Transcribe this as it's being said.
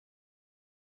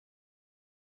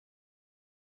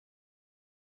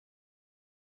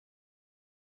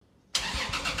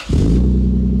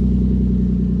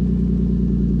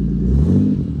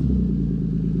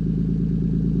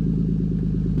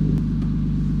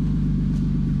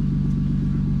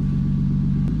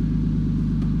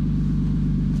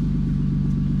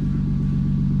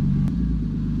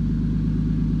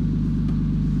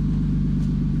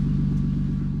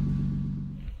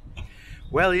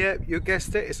Well, yeah, you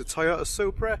guessed it, it's a Toyota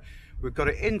Supra. We've got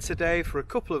it in today for a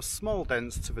couple of small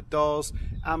dents to the doors.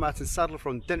 I'm Sadler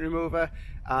from Dent-Remover,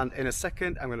 and in a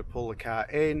second I'm going to pull the car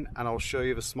in and I'll show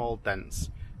you the small dents.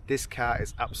 This car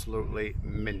is absolutely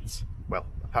mint. Well,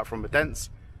 apart from the dents,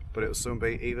 but it'll soon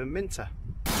be even minter.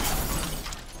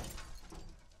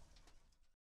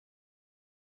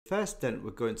 First dent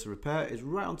we're going to repair is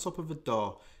right on top of the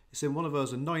door. It's in one of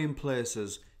those annoying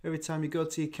places. Every time you go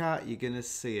to your car, you're going to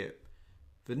see it.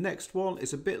 The next one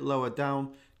is a bit lower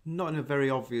down, not in a very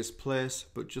obvious place,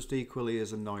 but just equally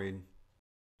as annoying.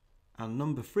 And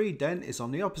number 3 dent is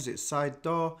on the opposite side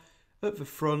door, at the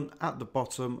front, at the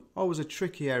bottom. Always a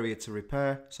tricky area to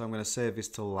repair, so I'm going to save this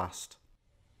till last.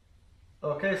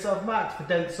 Okay, so I've marked the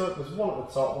dents up. There's one at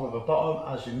the top, one at the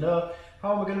bottom, as you know.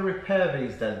 How am I going to repair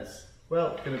these dents?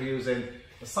 Well, I'm going to be using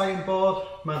a sighting board.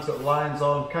 Mine's got lines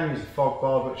on. Can use a fog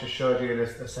board, which I showed you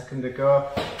a second ago.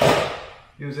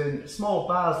 Using small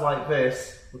bars like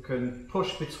this, we can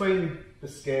push between the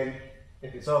skin.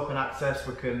 If it's open access,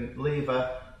 we can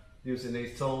lever using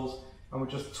these tools, and we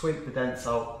just tweak the dents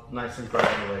out nice and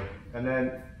gradually. And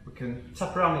then we can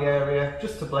tap around the area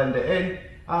just to blend it in,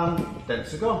 and the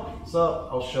dents are gone. So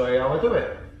I'll show you how I do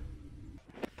it.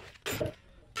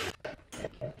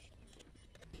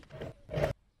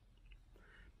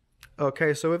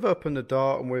 Okay, so we've opened the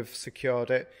door and we've secured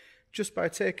it. Just by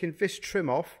taking this trim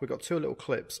off, we've got 2 little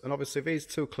clips, and obviously these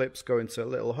 2 clips go into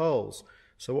little holes.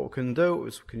 So what we can do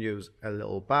is we can use a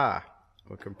little bar.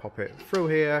 We can pop it through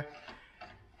here,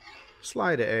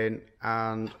 slide it in,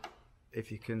 and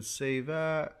if you can see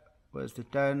there, where's the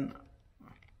dent?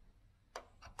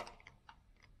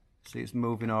 See, it's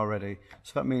moving already.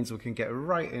 So that means we can get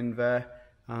right in there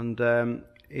and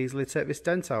easily take this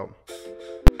dent out.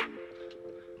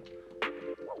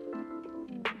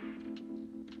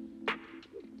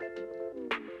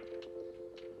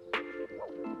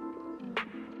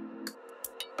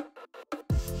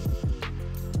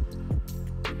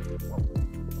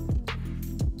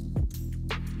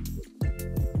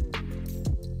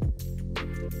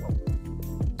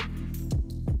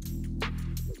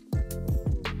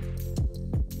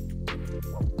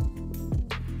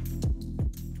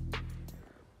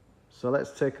 So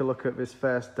let's take a look at this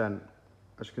first dent.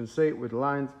 As you can see, with the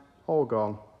lines all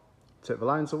gone. Take the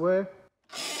lines away.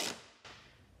 You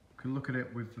can look at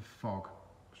it with the fog.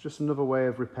 It's just another way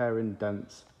of repairing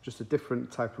dents, just a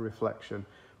different type of reflection.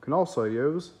 You can also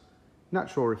use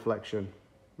natural reflection.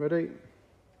 Ready?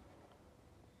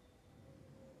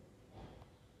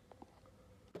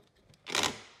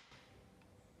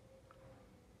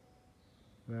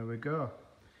 There we go.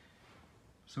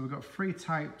 So we've got 3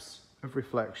 types of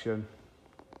reflection: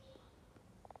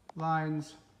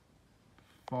 lines,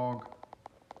 fog,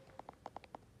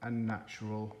 and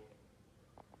natural.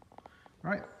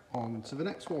 Right, on to the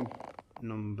next one.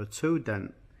 Number 2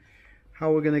 dent.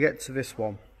 How are we going to get to this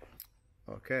one?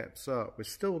 Okay, so we've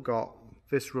still got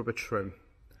this rubber trim,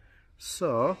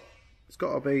 so it's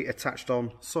got to be attached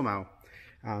on somehow,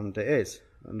 and it is.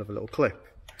 Another little clip.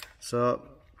 So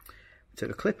take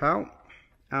the clip out,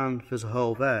 and there's a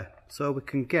hole there, so we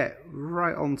can get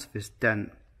right onto this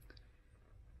dent.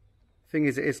 Thing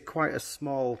is, it is quite a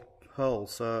small hole,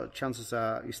 so chances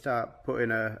are you start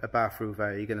putting a bar through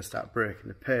there, you're going to start breaking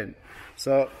the paint.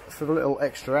 So for a little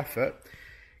extra effort,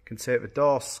 you can take the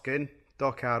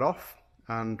door card off,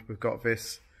 and we've got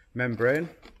this membrane,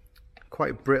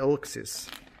 quite brittle because it's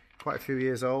quite a few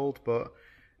years old, but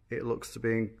it looks to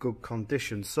be in good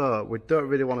condition. So we don't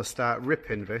really want to start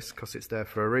ripping this because it's there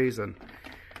for a reason.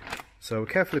 So we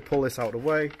carefully pull this out of the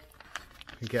way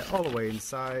and get all the way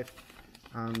inside,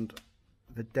 and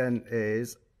the dent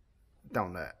is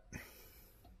down there.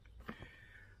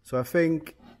 So I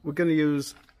think we're going to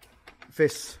use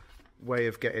this way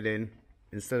of getting in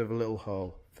instead of a little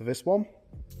hole for this one.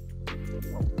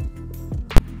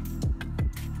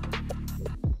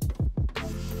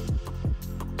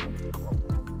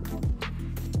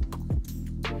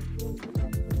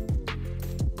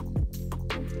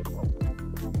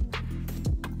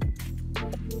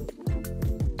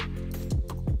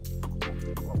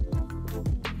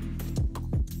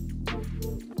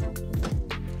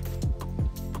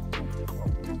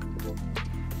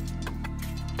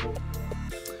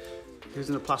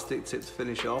 Using a plastic tip to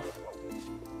finish off.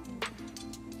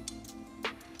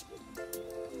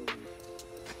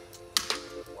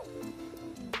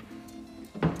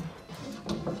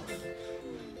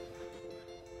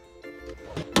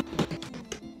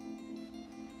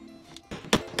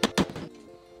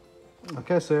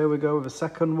 Okay, so here we go with the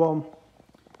second one.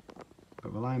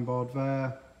 Got the line board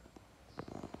there.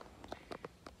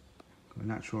 Got a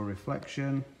natural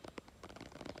reflection.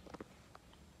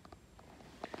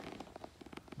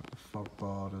 fog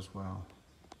board as well.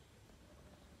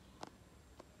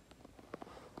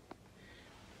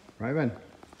 Right then,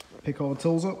 pick all the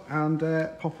tools up and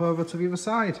pop over to the other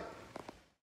side.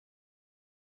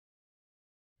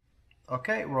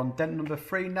 Okay, we're on dent number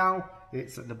 3 now.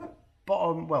 It's at the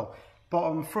bottom, well,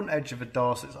 bottom front edge of the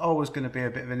door, so it's always going to be a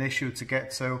bit of an issue to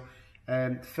get to.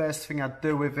 The first thing I'd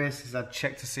do with this is I'd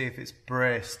check to see if it's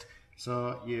braced.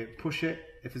 So you push it,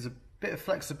 if there's a bit of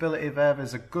flexibility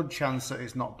there's a good chance that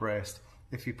it's not braced.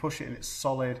 If you push it and it's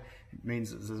solid, it means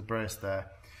that there's a brace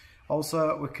there.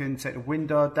 Also, we can take the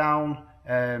window down,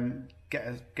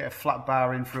 get a flat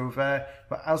bar in through there,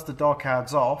 but as the door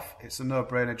card's off, it's a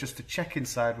no-brainer just to check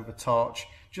inside with a torch,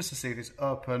 just to see if it's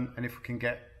open and if we can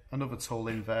get another tool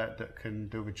in there that can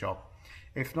do the job.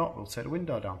 If not, we'll take the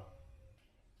window down.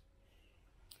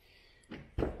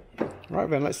 Right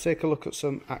then, let's take a look at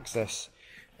some access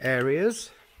areas.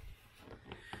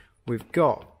 We've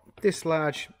got this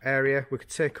large area. We could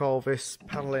take all this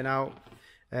panelling out.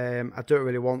 I don't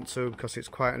really want to because it's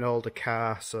quite an older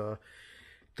car, so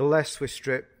the less we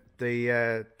strip,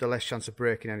 the less chance of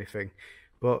breaking anything.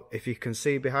 But if you can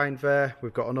see behind there,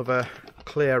 we've got another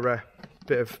clearer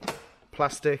bit of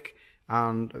plastic,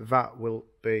 and that will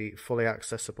be fully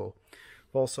accessible.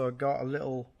 We've also got a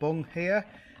little bung here,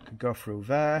 could go through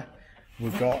there.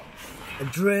 We've got a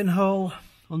drain hole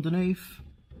underneath.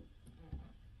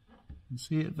 You can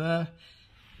see it there.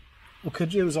 We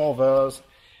could use all those,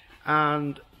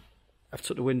 and I've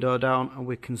took the window down and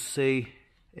we can see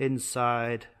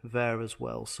inside there as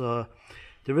well. So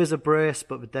there is a brace,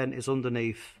 but the dent is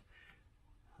underneath,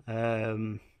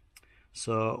 so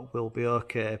we'll be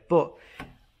okay. But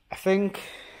I think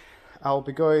I'll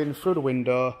be going through the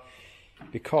window,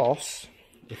 because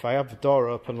if I have the door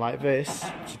open like this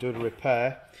to do the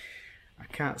repair, I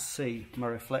can't see my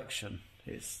reflection.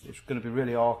 It's going to be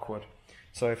really awkward.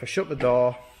 So if I shut the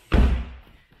door,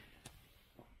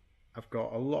 I've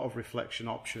got a lot of reflection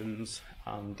options,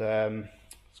 and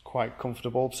it's quite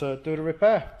comfortable to do the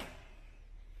repair.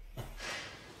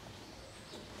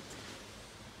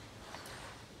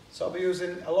 So I'll be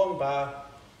using a long bar,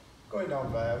 going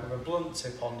down there with a blunt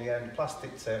tip on the end,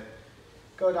 plastic tip.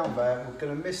 Go down there, we're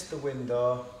going to mist the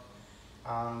window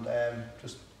and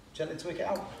just gently tweak it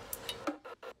out.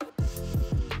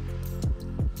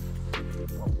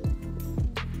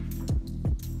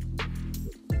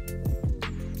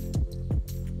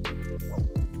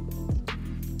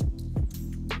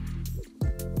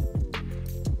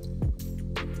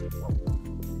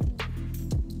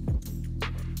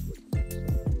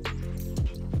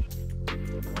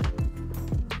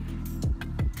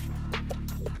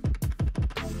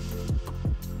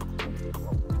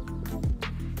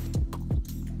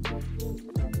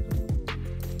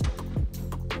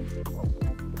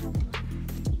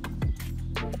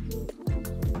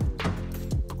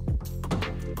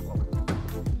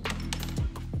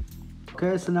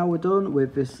 Okay, so now we're done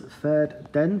with this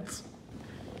third dent.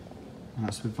 And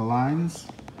that's with the lines.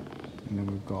 And then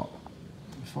we've got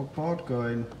the fog board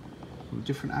going from a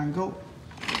different angle.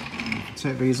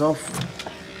 Take these off.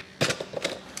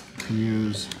 You can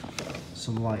use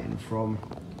some lighting from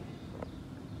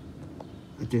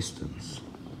a distance.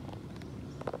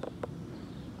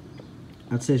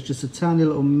 I'd say it's just a tiny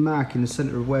little mark in the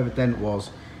centre of where the dent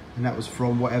was, and that was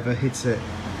from whatever hit it.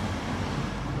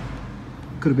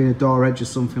 Could have been a door edge or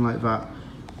something like that,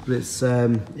 but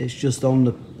it's just on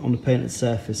the painted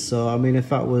surface. So I mean, if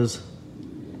that was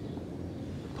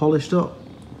polished up,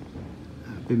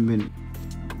 that'd be mint.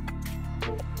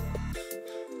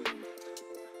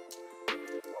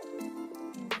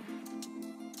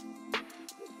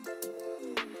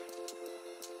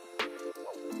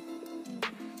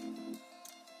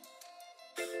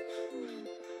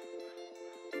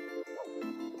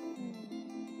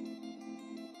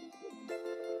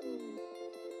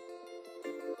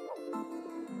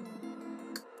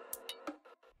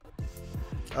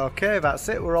 Okay, that's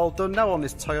it. We're all done now on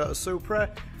this Toyota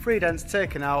Supra. 3 dents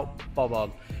taken out, bob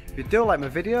on. If you do like my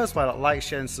videos, why not like,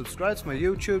 share and subscribe to my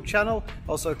YouTube channel.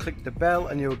 Also click the bell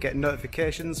and you'll get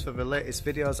notifications for the latest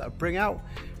videos that I bring out.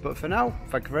 But for now,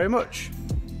 thank you very much.